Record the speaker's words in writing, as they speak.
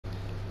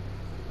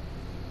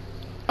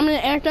I mean,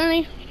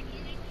 Anthony.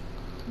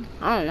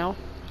 I don't know.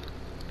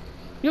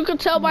 You could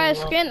tell by his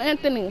skin,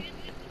 Anthony.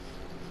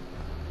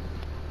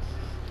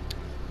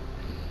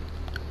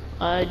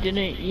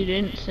 You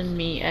didn't send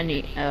me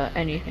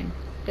anything.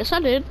 Yes, I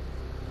did.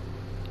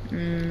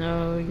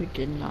 No, you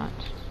did not.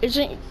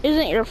 Isn't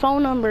your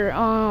phone number,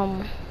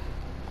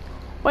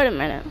 wait a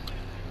minute.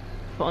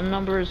 Phone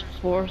number is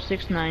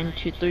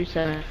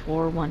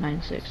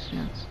 469-237-4196.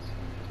 Yes.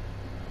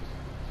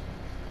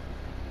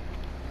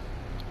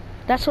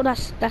 That's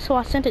who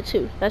I sent it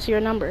to. That's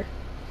your number.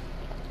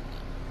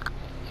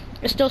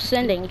 It's still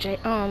sending,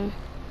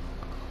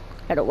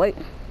 gotta wait.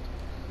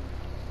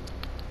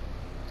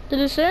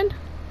 Did it send?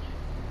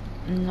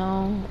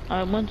 No,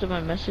 I went to my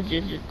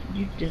messages.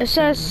 You didn't. It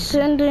says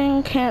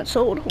sending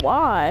canceled.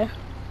 Why?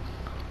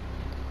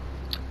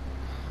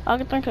 I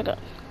can think of it.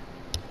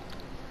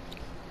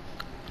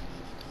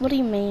 What do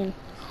you mean?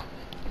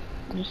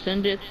 Just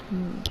send it.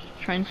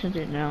 Try and send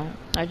it now.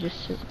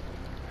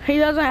 He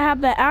doesn't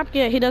have the app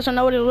yet. He doesn't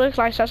know what it looks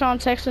like. So that's why I'm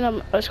texting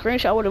him a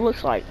screenshot of what it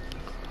looks like.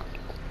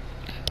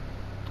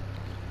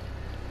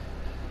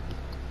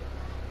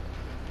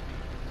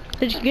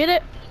 Did you get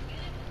it?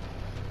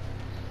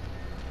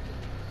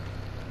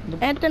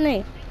 Nope.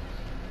 Anthony.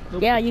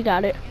 Nope. Yeah, you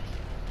got it.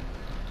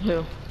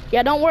 Who?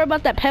 Yeah, don't worry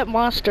about that pet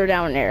monster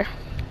down there.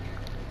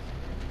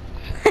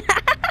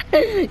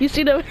 You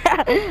see the...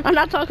 I'm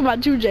not talking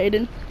about you,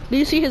 Jaden. Do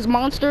you see his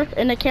monster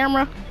in the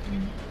camera?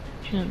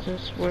 Chance, I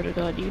swear to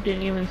God, you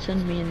didn't even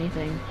send me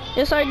anything.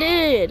 Yes, I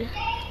did.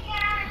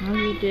 No,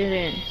 you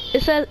didn't.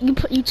 It says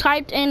you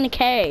typed in the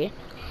K.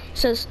 It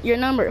says your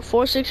number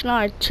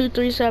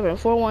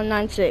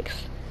 469-237-4196.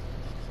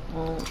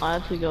 Well, I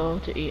have to go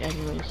to eat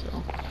anyway,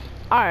 so.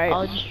 Alright.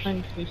 I'll just try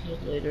and fix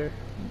it later.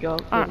 Y'all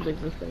can leave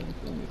this thing if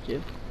you need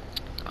to.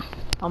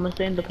 I'm gonna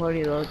stay in the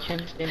party though.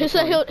 Chance, stay in the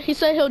party. He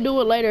said he'll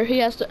do it later. He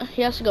has to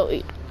go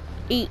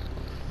eat.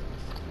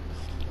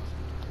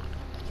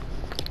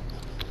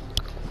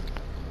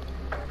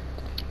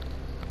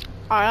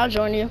 Alright, I'll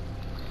join you.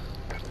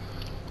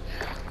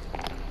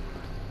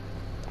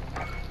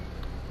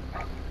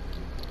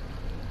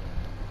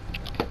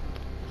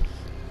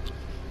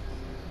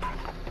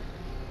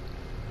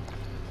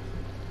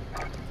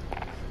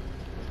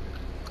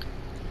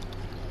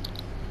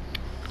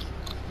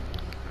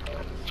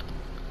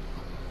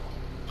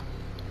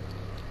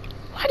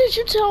 Why did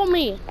you tell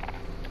me?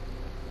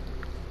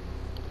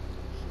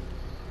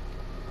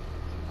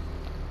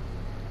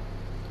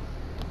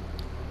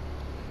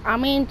 I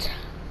mean,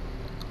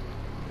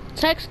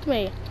 text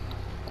me.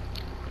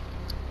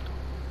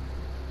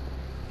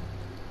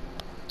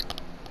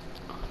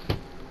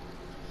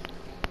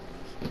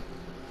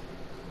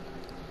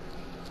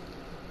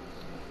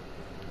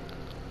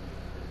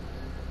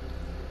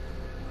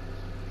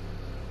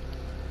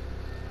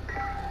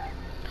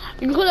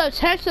 You could have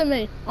texted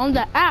me on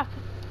the app,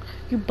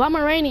 you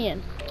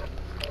Bumeranian.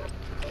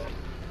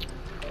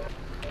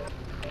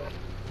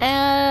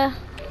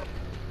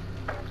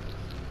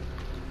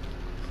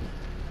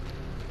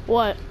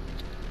 What?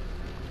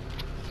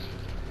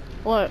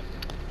 What?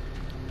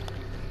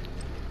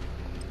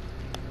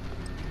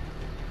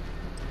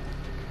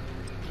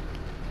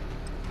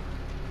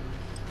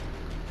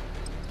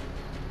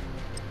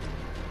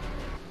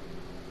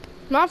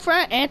 My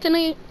friend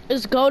Anthony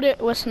is goated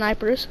with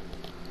snipers.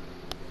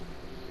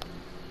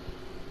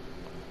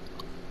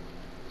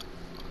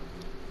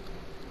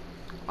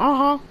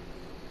 Uh-huh.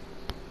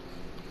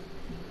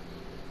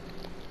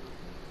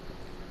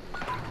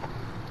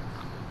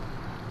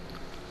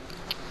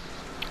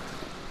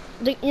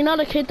 You know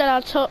the kid that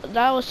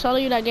I was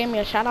telling you that gave me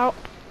a shout out?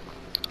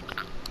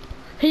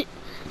 He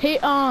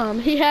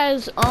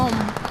has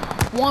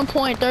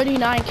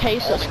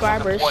 1.39K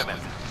subscribers.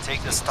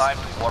 Take this time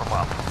to warm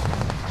up.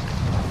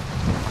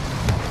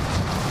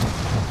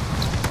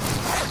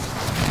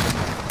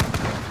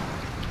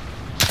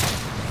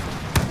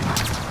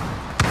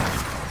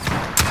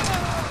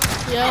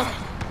 Yeah.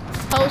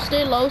 Post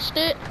it, loast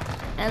it.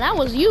 And that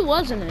was you,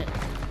 wasn't it?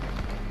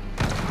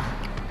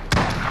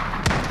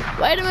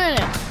 Wait a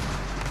minute.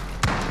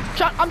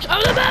 I'm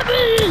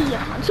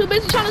too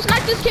busy trying to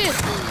snipe this kid.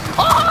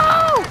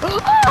 Oh!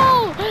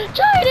 Oh!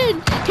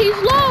 Jaden! He's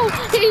low!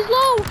 He's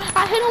low!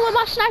 I hit him with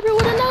my sniper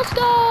with a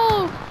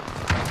no-scope!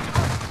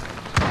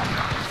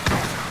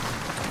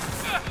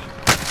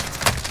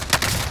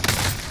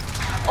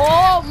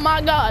 Oh my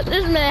god,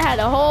 this man had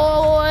a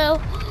whole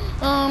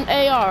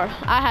AR.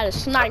 I had a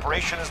sniper.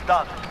 Operation is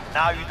done.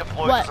 Now you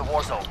deploy to the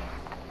war zone.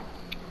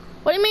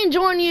 What do you mean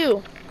join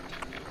you?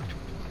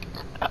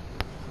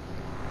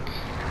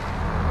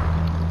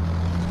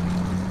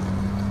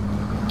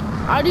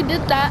 I already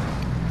did that.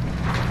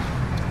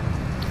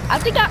 I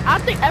think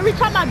every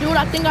time I do it,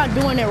 I think I'm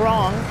doing it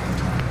wrong.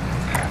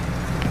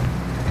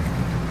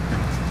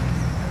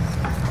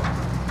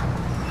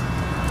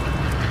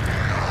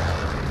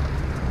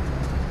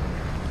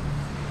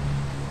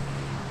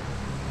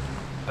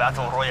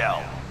 Battle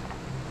Royale.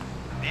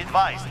 Be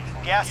advised,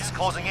 gas is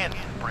closing in.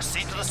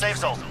 Proceed to the safe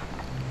zone.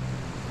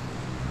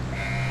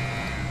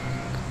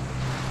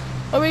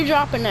 Where are we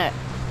dropping that?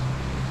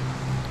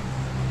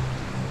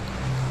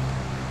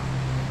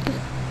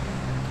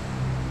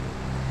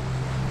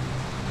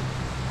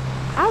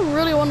 I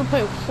really want to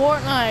play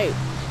Fortnite.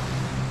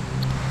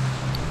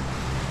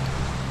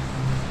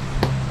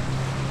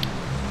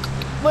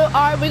 Well,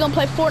 alright, we're gonna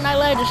play Fortnite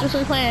later since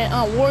we're playing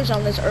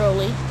Warzone this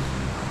early.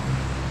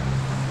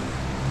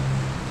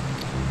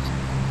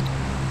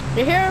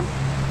 You hear?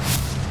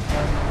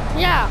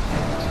 Yeah,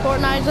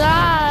 Fortnite's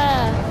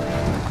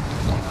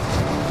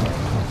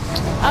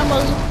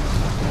almost.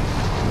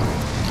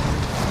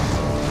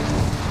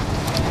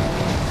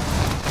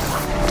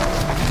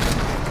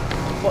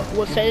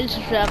 What phase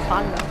should have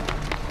fun though?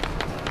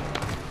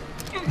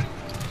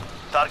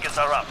 Targets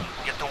are up.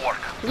 Get to work.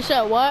 You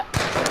said what?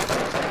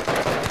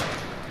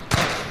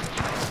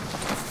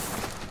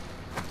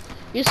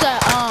 You said,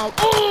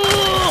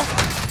 ooh!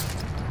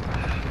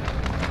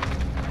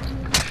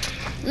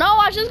 No,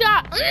 I just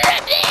got,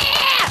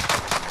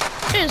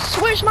 it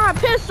switched my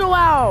pistol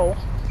out.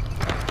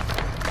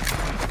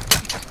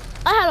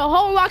 I had a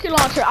whole rocket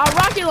launcher. I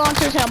rocket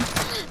launched him.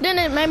 Then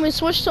it made me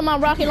switch to my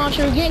rocket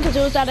launcher again because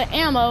it was out of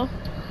ammo.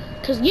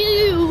 Cause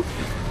you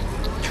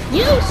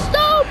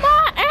stole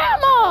my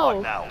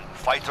ammo! Now,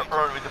 fight to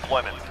earn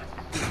redeployment.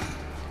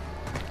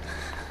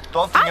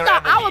 Don't I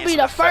thought I would be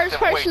the first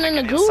person in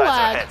the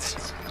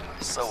gulag.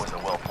 So is a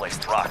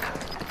well-placed rock.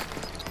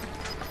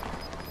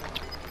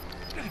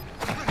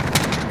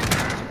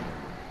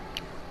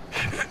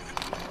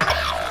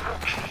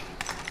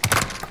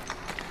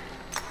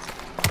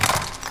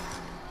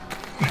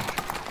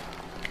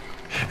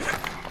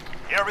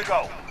 Here we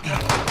go.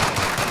 Get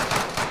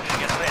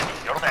ready.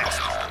 You're next.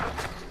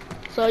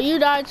 So you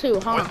died too,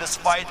 huh? Win this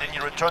fight and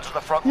you return to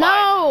the front line.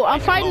 No, I'm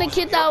If you fighting the lose,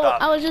 kid you're that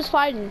done. I was just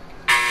fighting.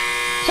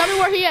 Tell me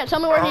where he at. Tell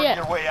me where he Earn at.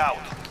 your way out.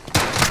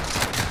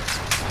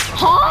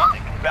 Huh?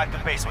 Back to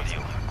base with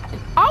you.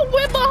 I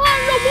went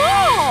behind the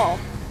wall.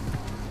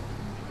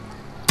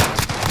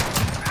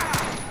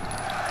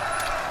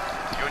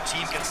 Your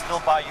team can still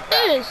buy you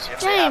back This if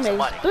they have game some is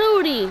money.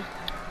 booty.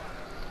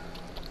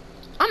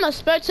 I'm a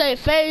spectate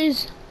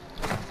phase.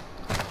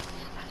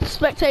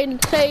 Spectating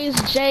phase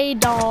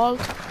J-Dog.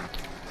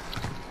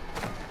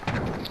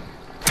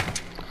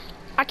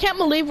 I can't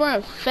believe we're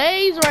in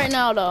phase right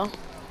now though.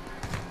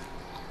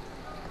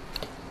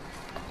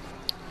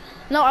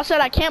 No, I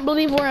said I can't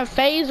believe we're in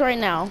phase right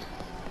now.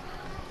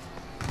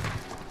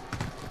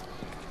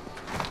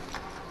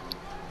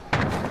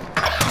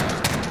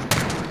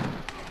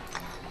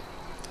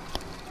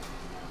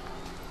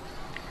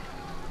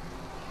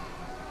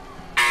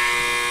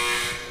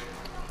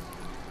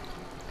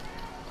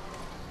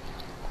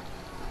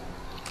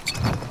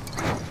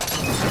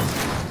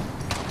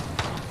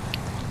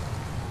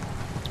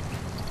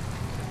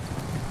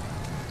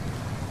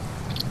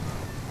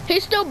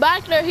 He's still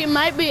back there. He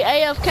might be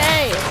AFK.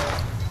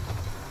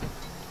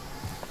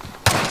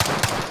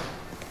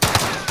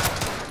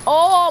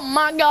 Oh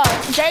my God,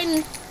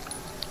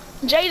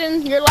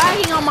 Jaden, you're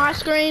lagging on my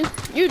screen.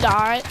 You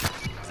died.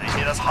 They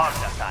hit us hard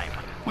that time.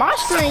 My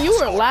screen, you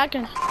were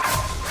lagging.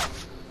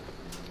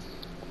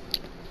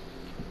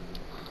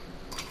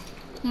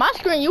 My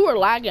screen, you were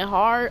lagging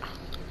hard.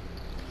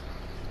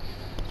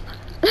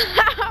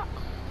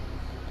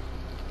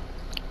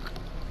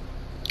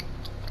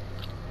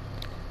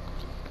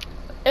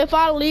 If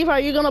I leave, are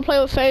you gonna play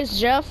with FaZe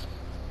Jeff?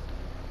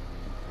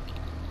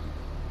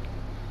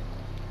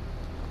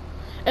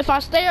 If I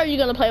stay, are you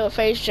gonna play with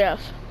FaZe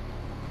Jeff?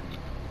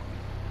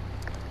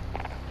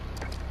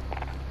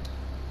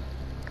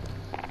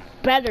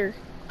 Better.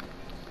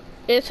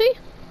 Is he?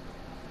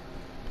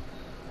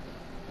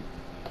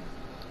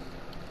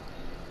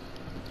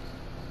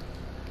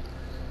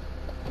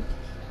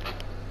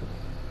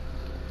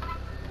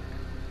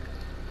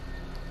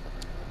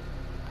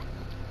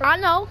 I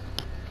know.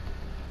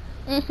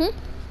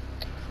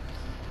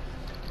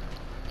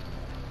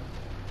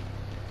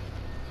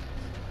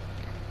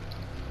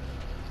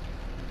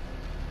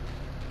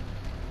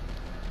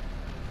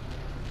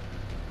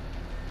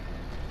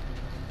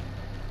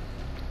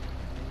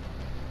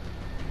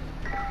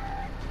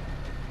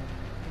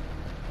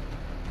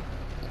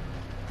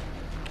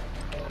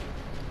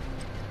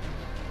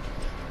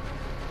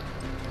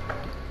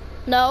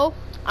 No,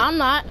 I'm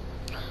not.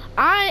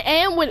 I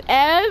am with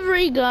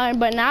every gun,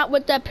 but not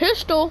with that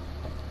pistol.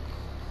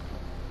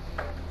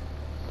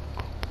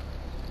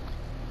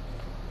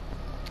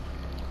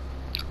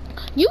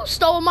 You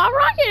stole my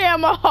rocket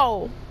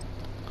ammo.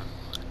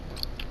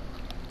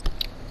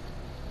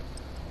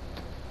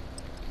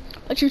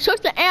 But you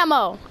took the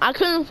ammo. I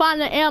couldn't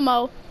find the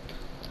ammo.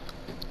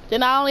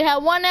 Then I only had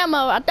one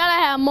ammo. I thought I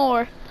had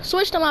more.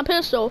 Switched to my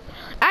pistol.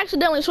 I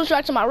accidentally switched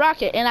back to my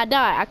rocket and I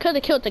died. I could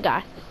have killed the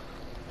guy.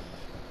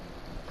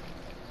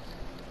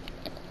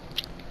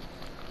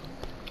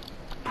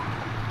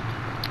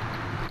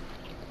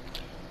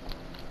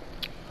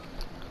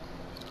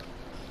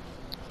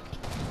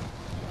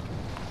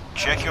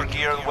 Check your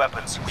gear and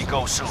weapons. We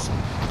go soon.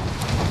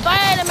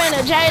 Wait a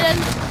minute,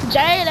 Jaden.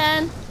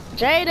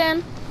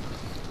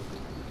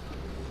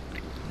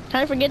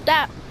 Can't forget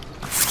that.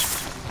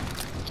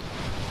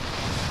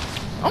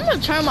 I'm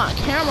gonna turn my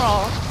camera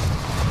off.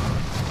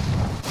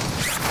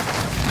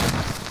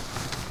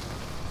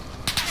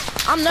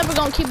 I'm never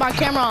gonna keep my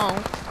camera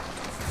on.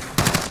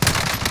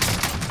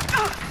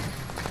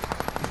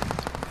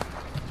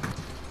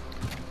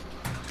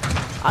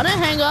 I didn't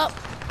hang up.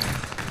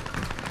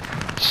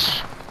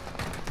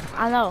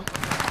 I know.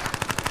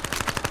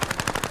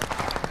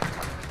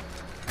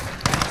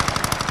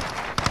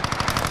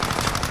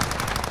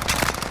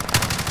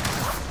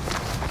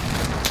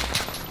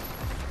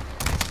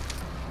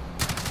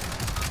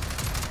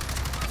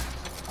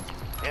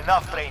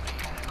 Enough training.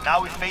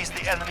 Now we face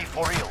the enemy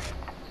for real.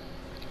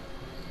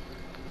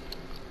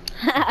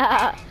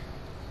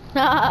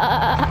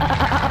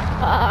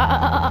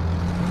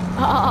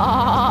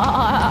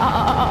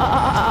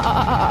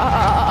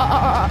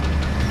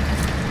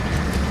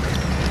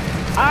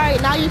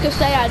 Alright, now you can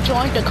say I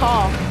joined the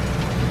call.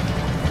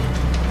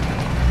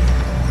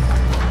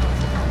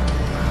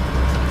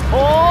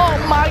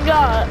 Oh my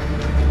god.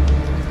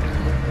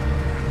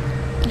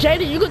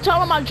 JD, you can tell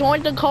them I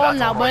joined the call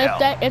now,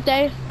 but if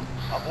they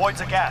avoid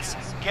the gas.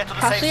 Get to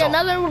the I safe see zone.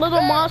 another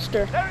little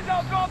monster.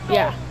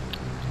 Yeah.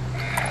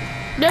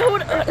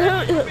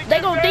 They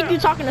gonna think you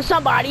talking to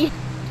somebody.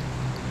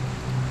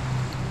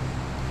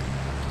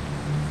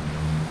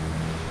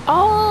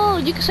 Oh,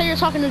 you can say you're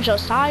talking to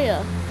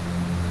Josiah.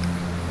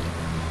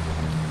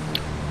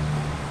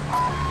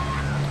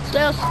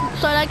 So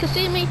they can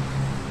see me?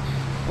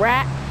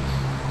 Rat.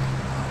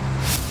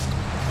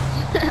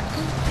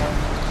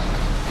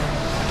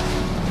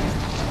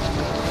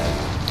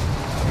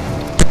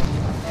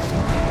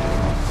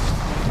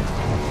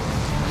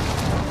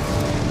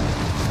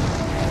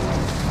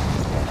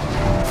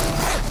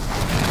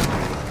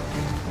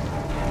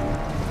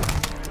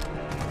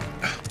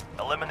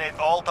 Eliminate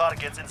all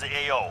targets in the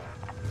AO.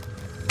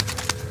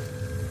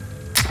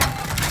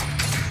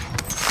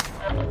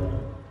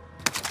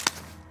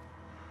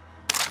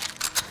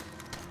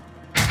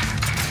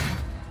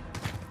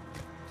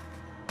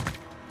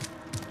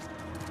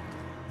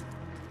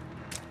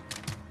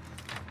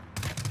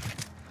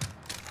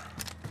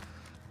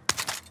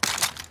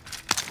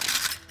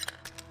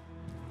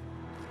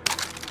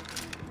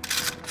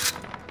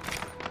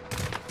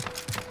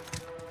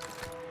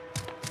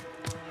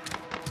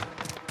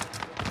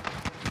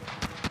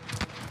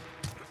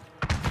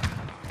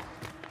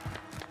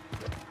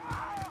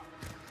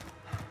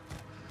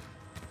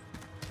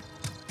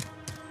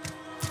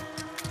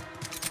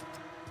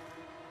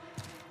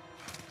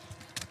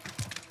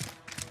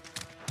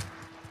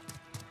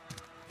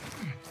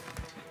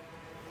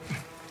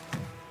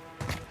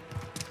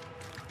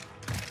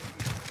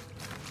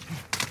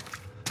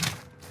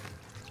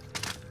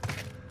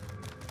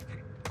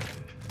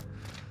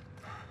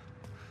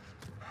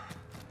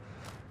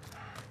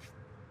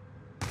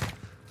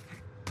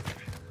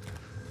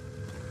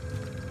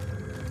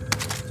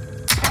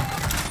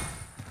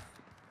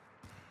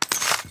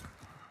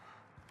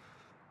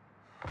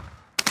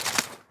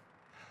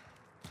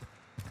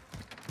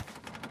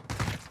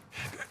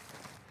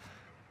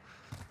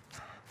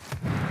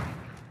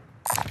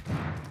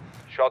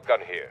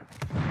 Shotgun here.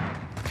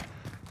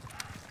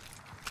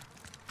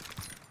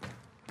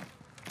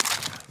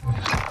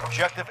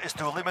 Objective is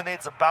to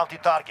eliminate the bounty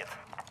target.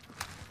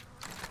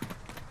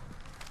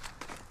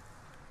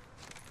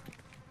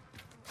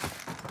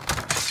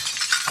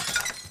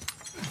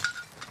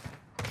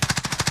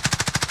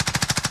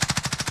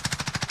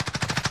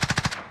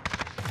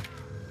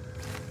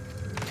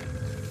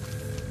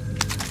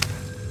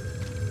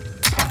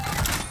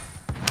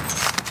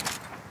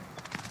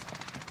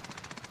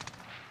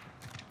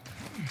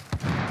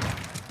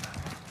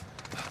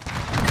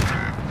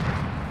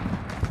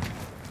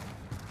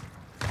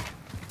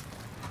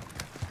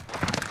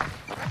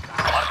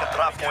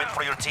 Point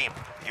for your team.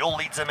 You'll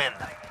lead them in.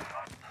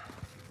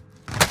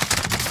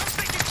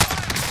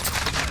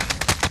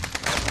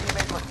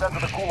 Teammate was sent to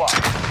the gulag.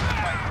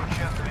 Find your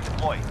chance to be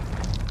deployed.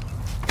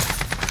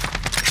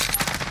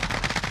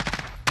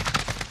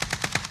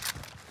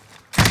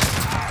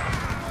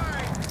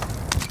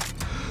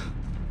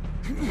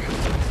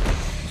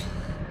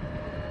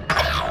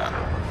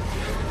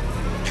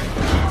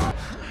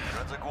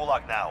 You're in the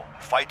gulag now.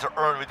 Fight to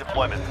earn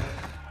redeployment.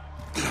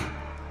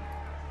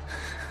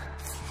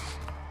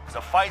 The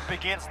fight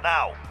begins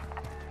now.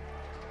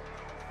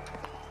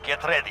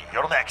 Get ready,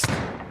 you're next. You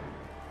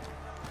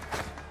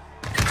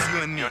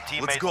and me. Your Let's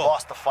teammate go.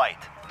 lost the fight.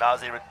 Now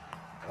they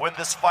win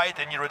this fight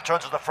and you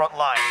return to the front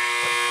line.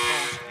 If you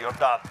lose, you're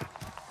done.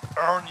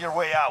 Earn your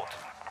way out.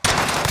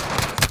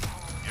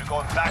 You're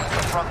going back to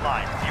the front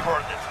line. You've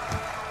earned it.